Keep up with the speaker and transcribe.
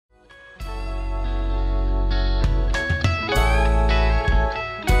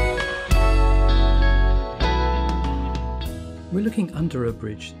We're looking under a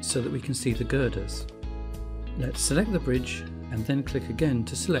bridge so that we can see the girders. Let's select the bridge and then click again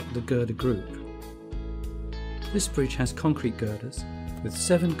to select the girder group. This bridge has concrete girders with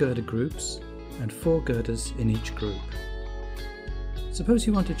 7 girder groups and 4 girders in each group. Suppose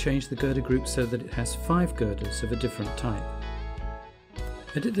you want to change the girder group so that it has 5 girders of a different type.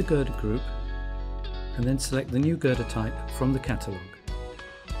 Edit the girder group and then select the new girder type from the catalogue.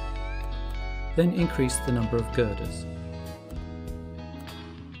 Then increase the number of girders.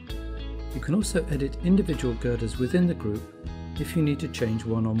 You can also edit individual girders within the group if you need to change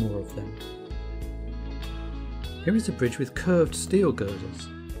one or more of them. Here is a bridge with curved steel girders.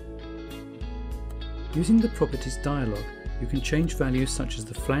 Using the Properties dialog, you can change values such as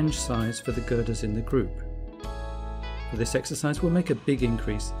the flange size for the girders in the group. For this exercise, we'll make a big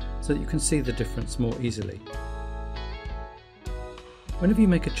increase so that you can see the difference more easily. Whenever you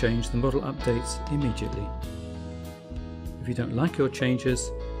make a change, the model updates immediately. If you don't like your changes,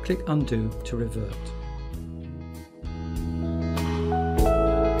 click Undo to revert.